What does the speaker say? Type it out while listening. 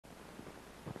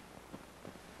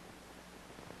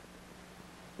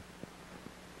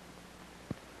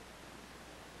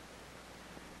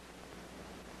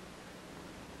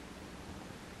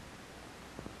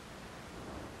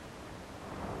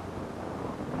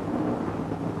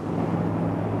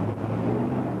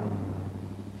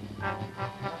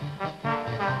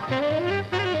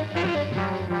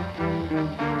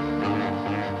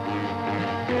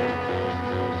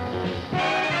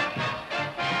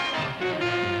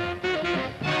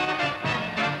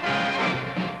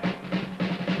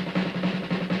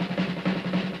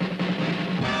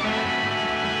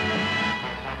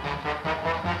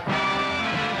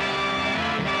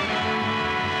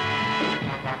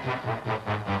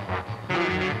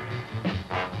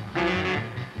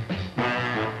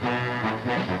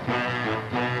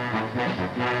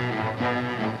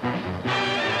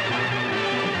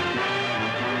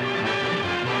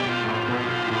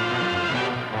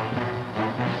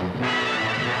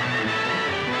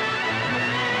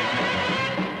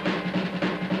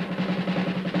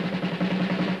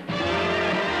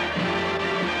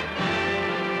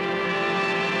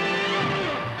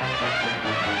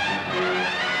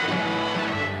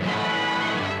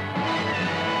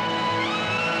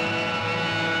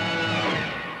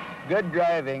Good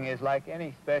driving is like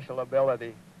any special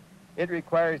ability. It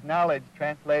requires knowledge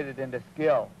translated into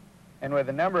skill. And with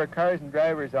the number of cars and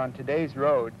drivers on today's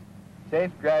roads,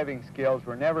 safe driving skills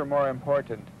were never more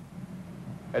important.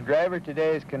 A driver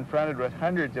today is confronted with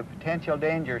hundreds of potential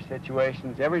danger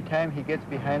situations every time he gets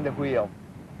behind the wheel.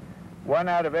 1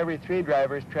 out of every 3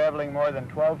 drivers traveling more than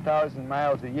 12,000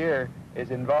 miles a year is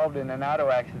involved in an auto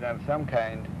accident of some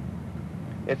kind.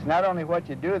 It's not only what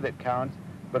you do that counts,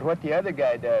 but what the other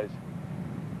guy does.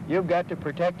 You've got to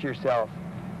protect yourself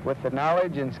with the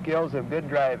knowledge and skills of good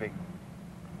driving.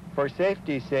 For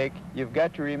safety's sake, you've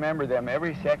got to remember them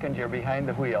every second you're behind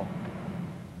the wheel.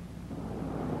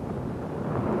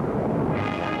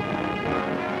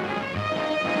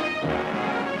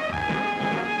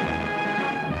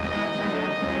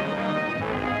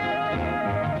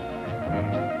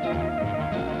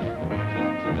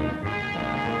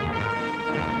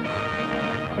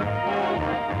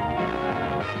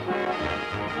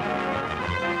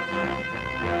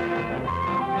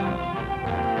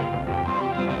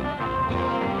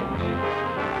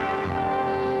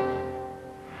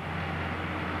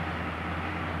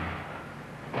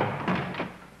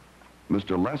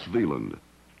 Mr. Les Viland,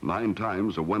 9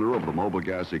 times a winner of the Mobile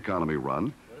Gas Economy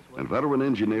Run and veteran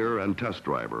engineer and test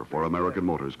driver for American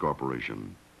Motors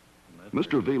Corporation.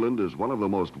 Mr. Viland is one of the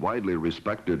most widely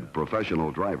respected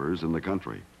professional drivers in the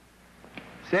country.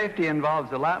 Safety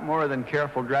involves a lot more than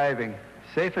careful driving.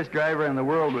 Safest driver in the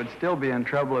world would still be in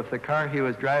trouble if the car he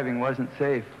was driving wasn't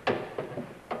safe.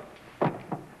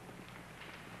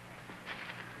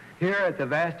 Here at the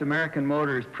vast American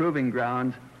Motors Proving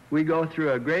Grounds, we go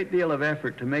through a great deal of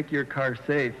effort to make your car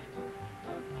safe.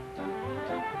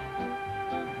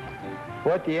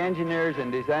 What the engineers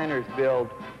and designers build,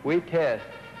 we test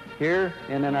here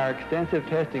and in our extensive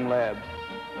testing labs.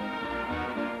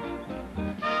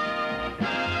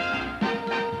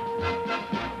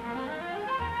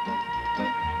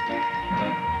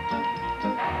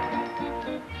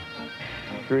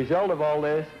 The result of all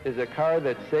this is a car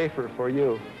that's safer for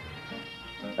you.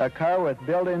 A car with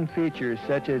built-in features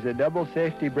such as a double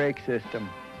safety brake system,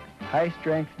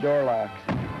 high-strength door locks,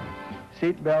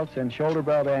 seat belts and shoulder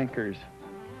belt anchors,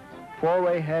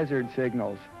 4-way hazard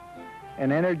signals,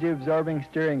 an energy-absorbing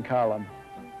steering column,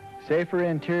 safer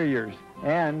interiors,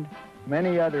 and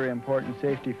many other important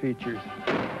safety features.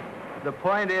 The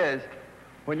point is,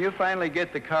 when you finally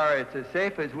get the car, it's as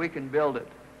safe as we can build it.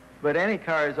 But any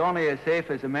car is only as safe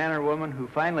as a man or woman who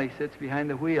finally sits behind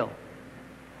the wheel.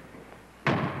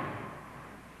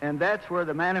 And that's where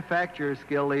the manufacturer's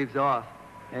skill leaves off,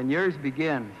 and yours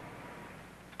begins.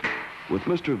 With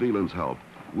Mr. Viland's help,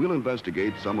 we'll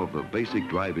investigate some of the basic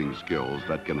driving skills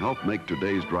that can help make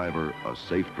today's driver a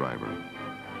safe driver.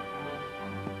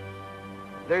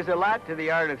 There's a lot to the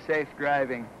art of safe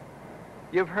driving.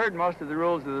 You've heard most of the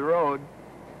rules of the road,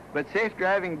 but safe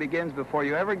driving begins before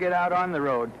you ever get out on the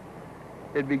road.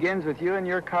 It begins with you and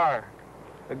your car.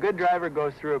 A good driver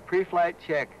goes through a pre-flight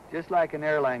check, just like an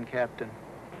airline captain.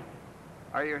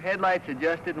 Are your headlights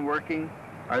adjusted and working?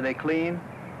 Are they clean?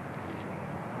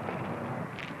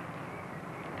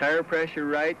 Tire pressure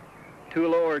right? Too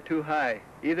low or too high?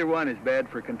 Either one is bad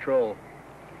for control.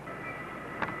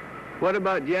 What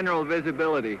about general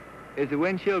visibility? Is the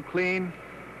windshield clean?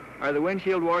 Are the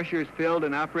windshield washers filled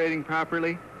and operating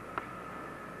properly?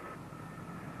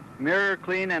 Mirror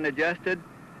clean and adjusted?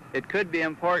 It could be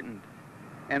important.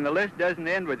 And the list doesn't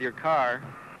end with your car.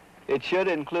 It should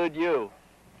include you.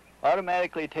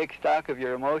 Automatically take stock of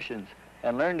your emotions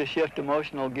and learn to shift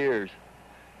emotional gears.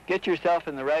 Get yourself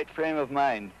in the right frame of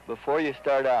mind before you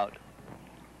start out.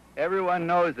 Everyone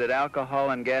knows that alcohol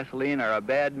and gasoline are a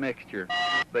bad mixture,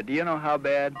 but do you know how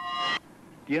bad?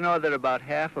 Do you know that about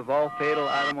half of all fatal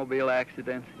automobile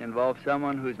accidents involve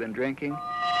someone who's been drinking?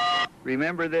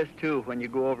 Remember this too when you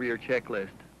go over your checklist.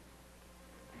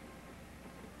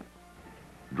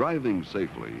 Driving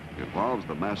safely involves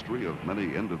the mastery of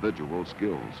many individual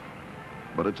skills,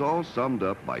 but it's all summed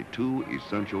up by 2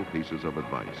 essential pieces of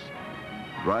advice.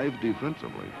 Drive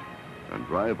defensively and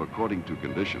drive according to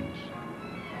conditions.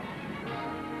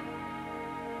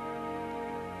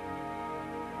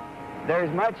 There's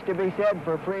much to be said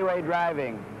for freeway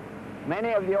driving.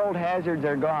 Many of the old hazards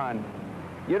are gone.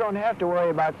 You don't have to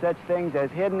worry about such things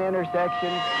as hidden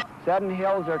intersections, sudden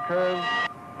hills or curves,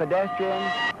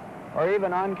 pedestrians, or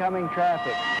even oncoming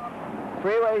traffic.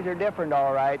 Freeways are different,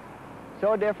 all right.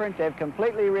 So different, they've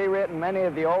completely rewritten many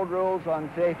of the old rules on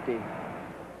safety.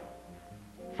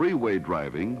 Freeway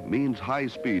driving means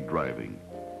high-speed driving,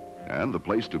 and the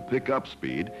place to pick up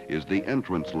speed is the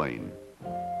entrance lane.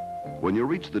 When you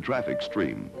reach the traffic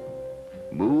stream,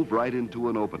 move right into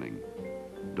an opening.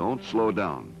 Don't slow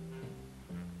down.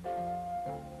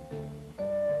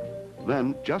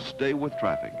 Then just stay with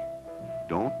traffic.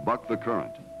 Don't buck the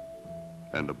current.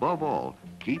 And above all,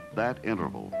 keep that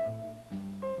interval.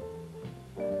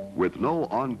 With no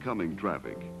oncoming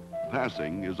traffic,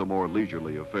 passing is a more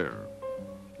leisurely affair.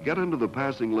 Get into the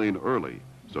passing lane early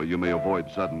so you may avoid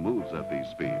sudden moves at these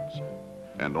speeds.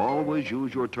 And always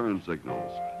use your turn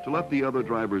signals to let the other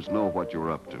drivers know what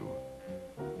you're up to.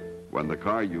 When the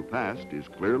car you passed is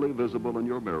clearly visible in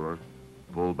your mirror,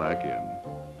 pull back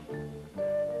in.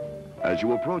 As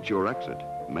you approach your exit,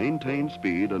 maintain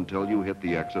speed until you hit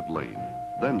the exit lane.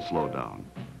 Then slow down.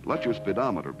 Let your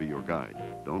speedometer be your guide.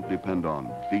 Don't depend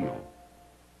on feel.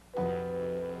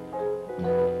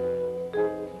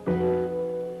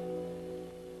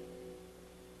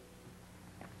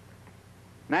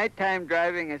 Nighttime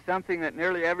driving is something that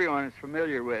nearly everyone is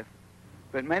familiar with,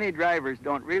 but many drivers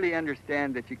don't really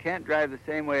understand that you can't drive the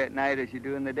same way at night as you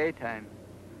do in the daytime.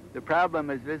 The problem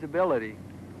is visibility,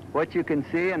 what you can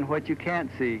see and what you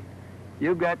can't see.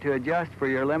 You've got to adjust for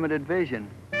your limited vision.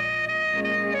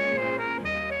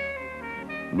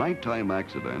 Nighttime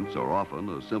accidents are often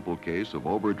a simple case of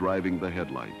overdriving the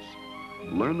headlights.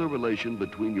 Learn the relation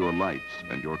between your lights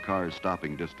and your car's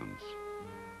stopping distance.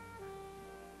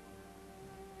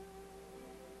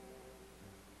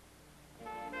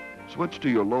 Switch to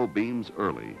your low beams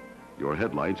early. Your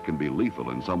headlights can be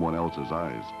lethal in someone else's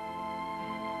eyes.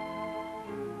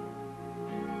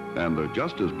 And they're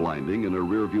just as blinding in a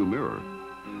rearview mirror.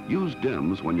 Use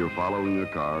dims when you're following a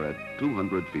car at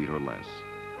 200 feet or less.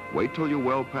 Wait till you're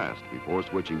well past before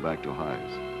switching back to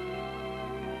highs.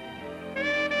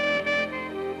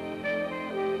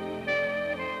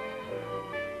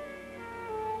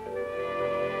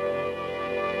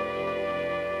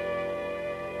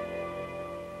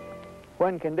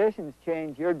 When conditions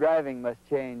change, your driving must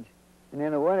change. And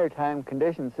in the wintertime,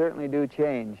 conditions certainly do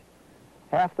change.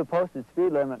 Half the posted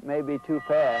speed limit may be too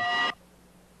fast.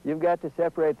 You've got to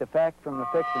separate the fact from the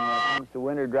fiction when it comes to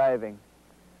winter driving.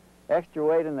 Extra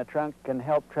weight in the trunk can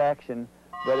help traction,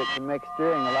 but it can make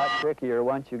steering a lot trickier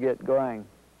once you get going.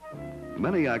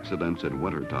 Many accidents in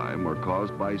wintertime are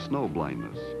caused by snow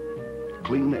blindness.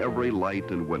 Clean every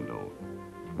light and window.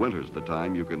 Winter's the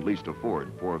time you can least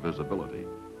afford poor visibility.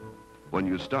 When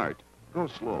you start, go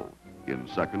slow, in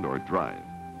second or drive.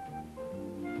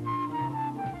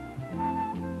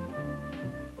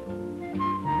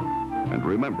 And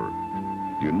remember,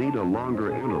 you need a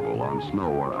longer interval on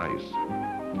snow or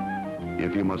ice.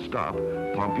 If you must stop,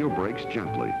 pump your brakes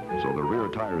gently so the rear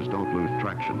tires don't lose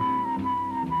traction.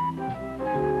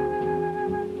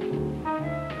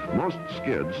 Most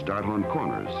skids start on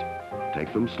corners.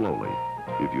 Take them slowly.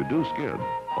 If you do skid,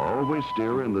 always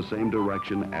steer in the same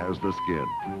direction as the skid.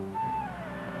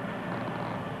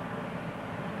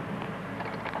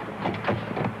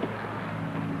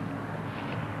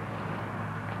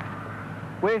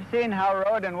 We've seen how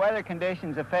road and weather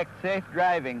conditions affect safe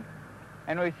driving,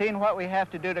 and we've seen what we have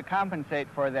to do to compensate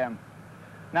for them.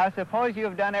 Now, suppose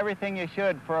you've done everything you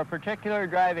should for a particular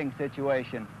driving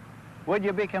situation. Would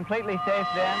you be completely safe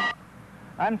then?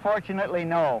 Unfortunately,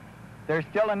 no. There's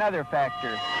still another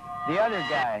factor, the other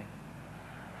guy.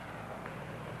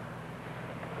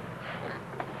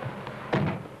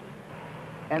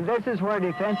 And this is where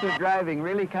defensive driving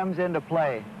really comes into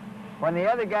play. When the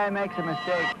other guy makes a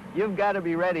mistake, you've got to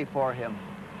be ready for him.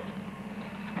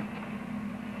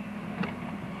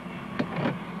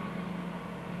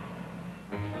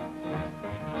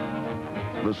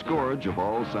 The scourge of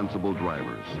all sensible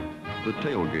drivers, the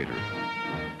tailgater.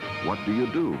 What do you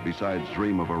do besides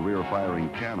dream of a rear-firing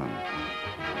cannon?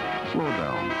 Slow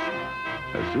down.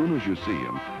 As soon as you see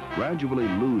him, gradually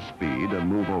lose speed and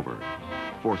move over.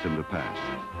 Force him to pass.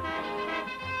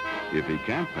 If he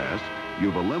can't pass,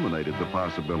 you've eliminated the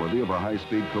possibility of a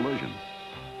high-speed collision.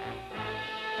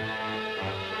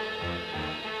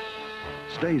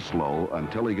 Stay slow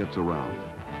until he gets around.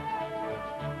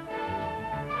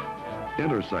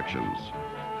 Intersections.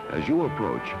 As you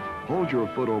approach, hold your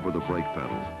foot over the brake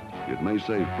pedal. It may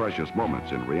save precious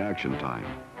moments in reaction time.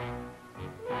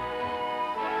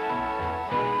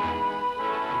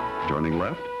 Turning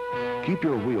left, keep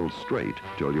your wheels straight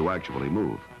till you actually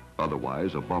move.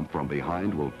 Otherwise, a bump from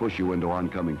behind will push you into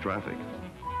oncoming traffic.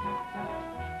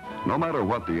 No matter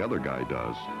what the other guy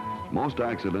does, most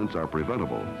accidents are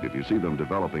preventable if you see them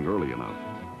developing early enough.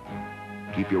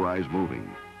 Keep your eyes moving.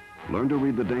 Learn to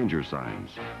read the danger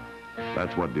signs.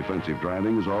 That's what defensive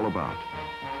driving is all about.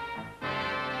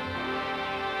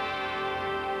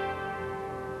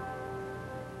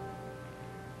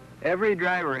 Every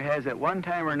driver has at one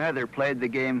time or another played the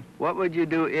game, what would you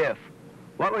do if?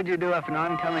 What would you do if an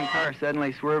oncoming car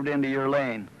suddenly swerved into your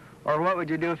lane? Or what would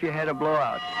you do if you had a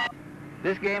blowout?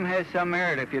 This game has some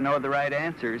merit if you know the right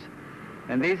answers,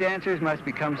 and these answers must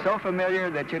become so familiar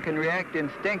that you can react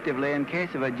instinctively in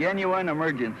case of a genuine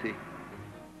emergency.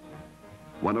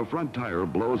 When a front tire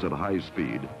blows at high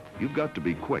speed, you've got to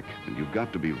be quick and you've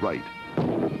got to be right.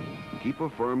 Keep a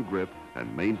firm grip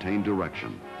and maintain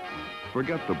direction.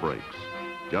 Forget the brakes.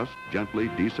 Just gently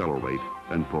decelerate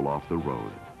and pull off the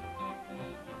road.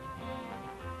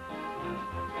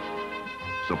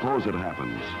 Suppose it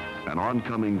happens, an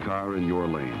oncoming car in your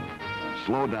lane.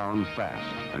 Slow down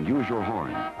fast and use your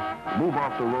horn. Move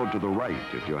off the road to the right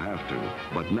if you have to,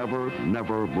 but never,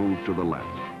 never move to the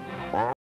left.